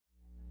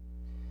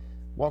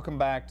Welcome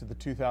back to the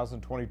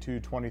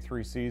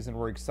 2022-23 season.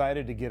 We're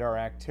excited to get our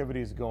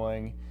activities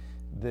going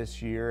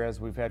this year as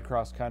we've had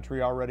cross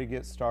country already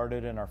get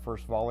started, and our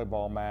first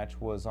volleyball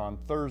match was on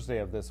Thursday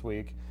of this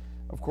week.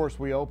 Of course,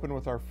 we open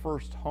with our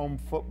first home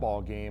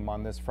football game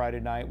on this Friday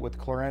night with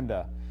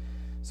Clarinda.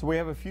 So we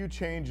have a few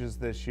changes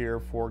this year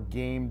for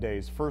game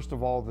days. First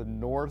of all, the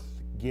north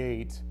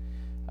gate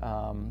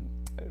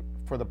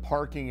for the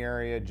parking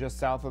area just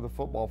south of the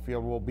football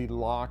field will be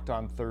locked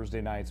on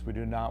Thursday nights. We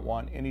do not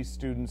want any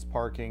students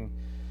parking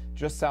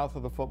just south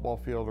of the football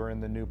field or in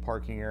the new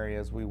parking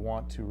areas. We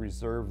want to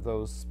reserve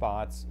those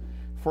spots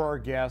for our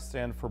guests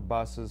and for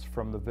buses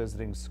from the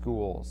visiting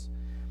schools.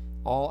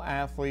 All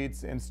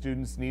athletes and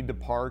students need to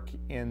park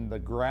in the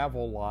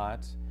gravel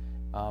lot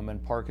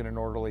and park in an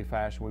orderly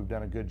fashion. We've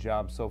done a good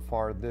job so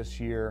far this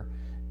year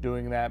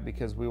doing that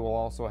because we will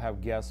also have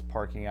guests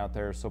parking out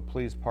there, so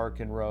please park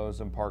in rows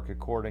and park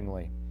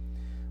accordingly.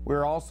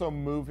 We're also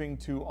moving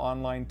to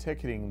online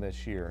ticketing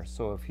this year,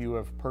 so if you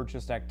have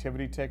purchased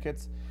activity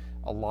tickets,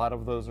 a lot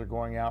of those are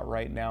going out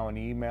right now in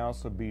email,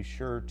 so be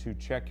sure to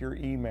check your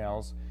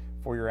emails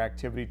for your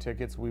activity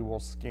tickets. We will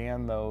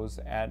scan those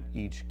at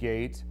each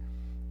gate.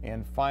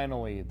 And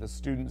finally, the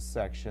student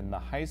section. The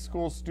high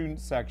school student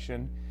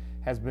section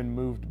has been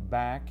moved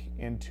back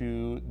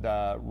into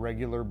the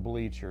regular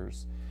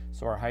bleachers.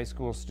 So our high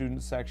school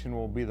student section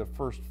will be the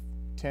first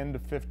 10 to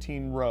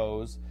 15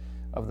 rows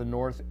of the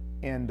north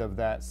end of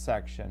that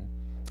section.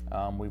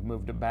 We've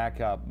moved it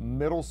back up.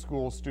 Middle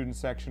school student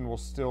section will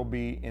still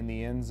be in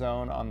the end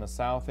zone on the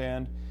south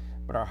end,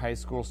 but our high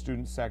school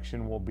student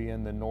section will be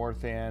in the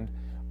north end.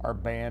 Our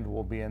band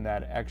will be in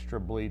that extra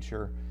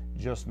bleacher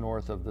just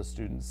north of the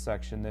student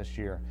section this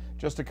year.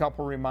 Just a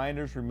couple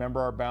reminders. Remember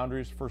our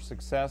boundaries for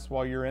success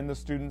while you're in the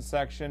student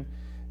section.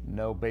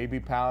 No baby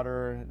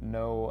powder,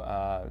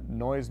 no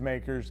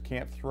noisemakers,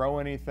 can't throw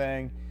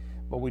anything,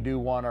 but we do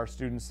want our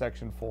student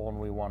section full and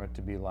we want it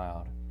to be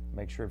loud.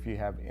 Make sure if you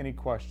have any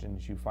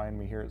questions, you find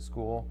me here at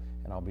school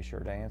and I'll be sure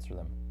to answer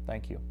them.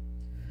 Thank you.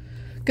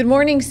 Good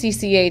morning,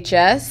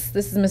 CCHS.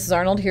 This is Mrs.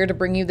 Arnold here to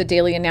bring you the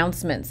daily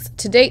announcements.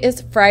 Today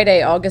is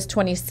Friday, August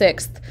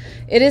 26th.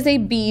 It is a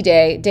B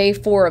day, day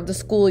 4 of the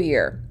school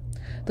year.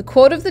 The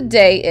quote of the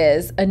day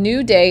is, "A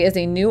new day is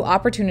a new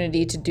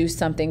opportunity to do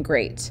something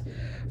great."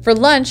 For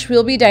lunch,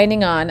 we'll be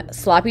dining on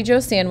Sloppy Joe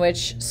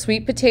sandwich,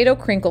 sweet potato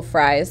crinkle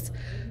fries,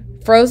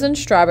 frozen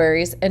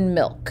strawberries, and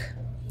milk.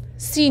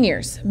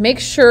 Seniors, make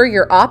sure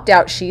your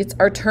opt-out sheets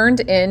are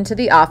turned in to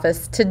the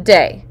office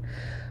today.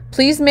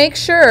 Please make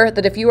sure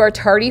that if you are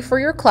tardy for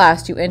your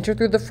class, you enter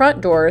through the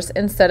front doors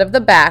instead of the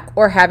back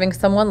or having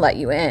someone let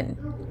you in.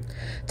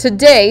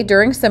 Today,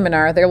 during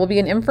seminar, there will be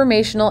an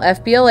informational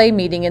FBLA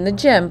meeting in the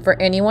gym for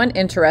anyone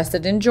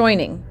interested in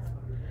joining.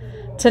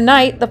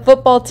 Tonight, the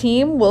football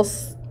team will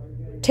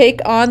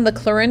take on the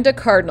Clarinda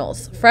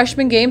Cardinals.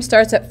 Freshman game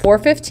starts at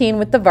 4:15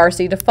 with the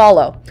varsity to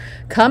follow.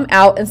 Come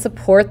out and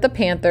support the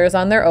Panthers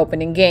on their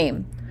opening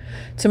game.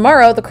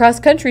 Tomorrow, the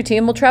cross-country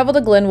team will travel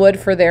to Glenwood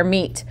for their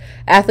meet.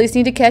 Athletes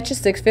need to catch a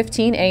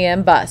 6:15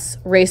 a.m. bus.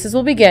 Races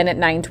will begin at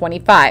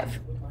 9:25.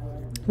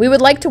 We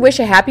would like to wish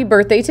a happy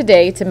birthday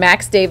today to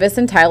Max Davis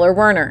and Tyler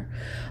Werner.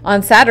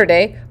 On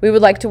Saturday, we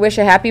would like to wish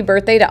a happy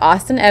birthday to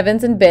Austin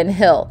Evans and Ben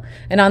Hill.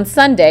 And on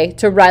Sunday,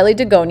 to Riley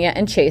Dagonia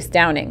and Chase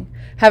Downing.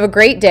 Have a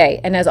great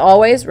day, and as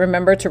always,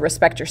 remember to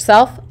respect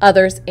yourself,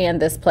 others, and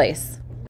this place.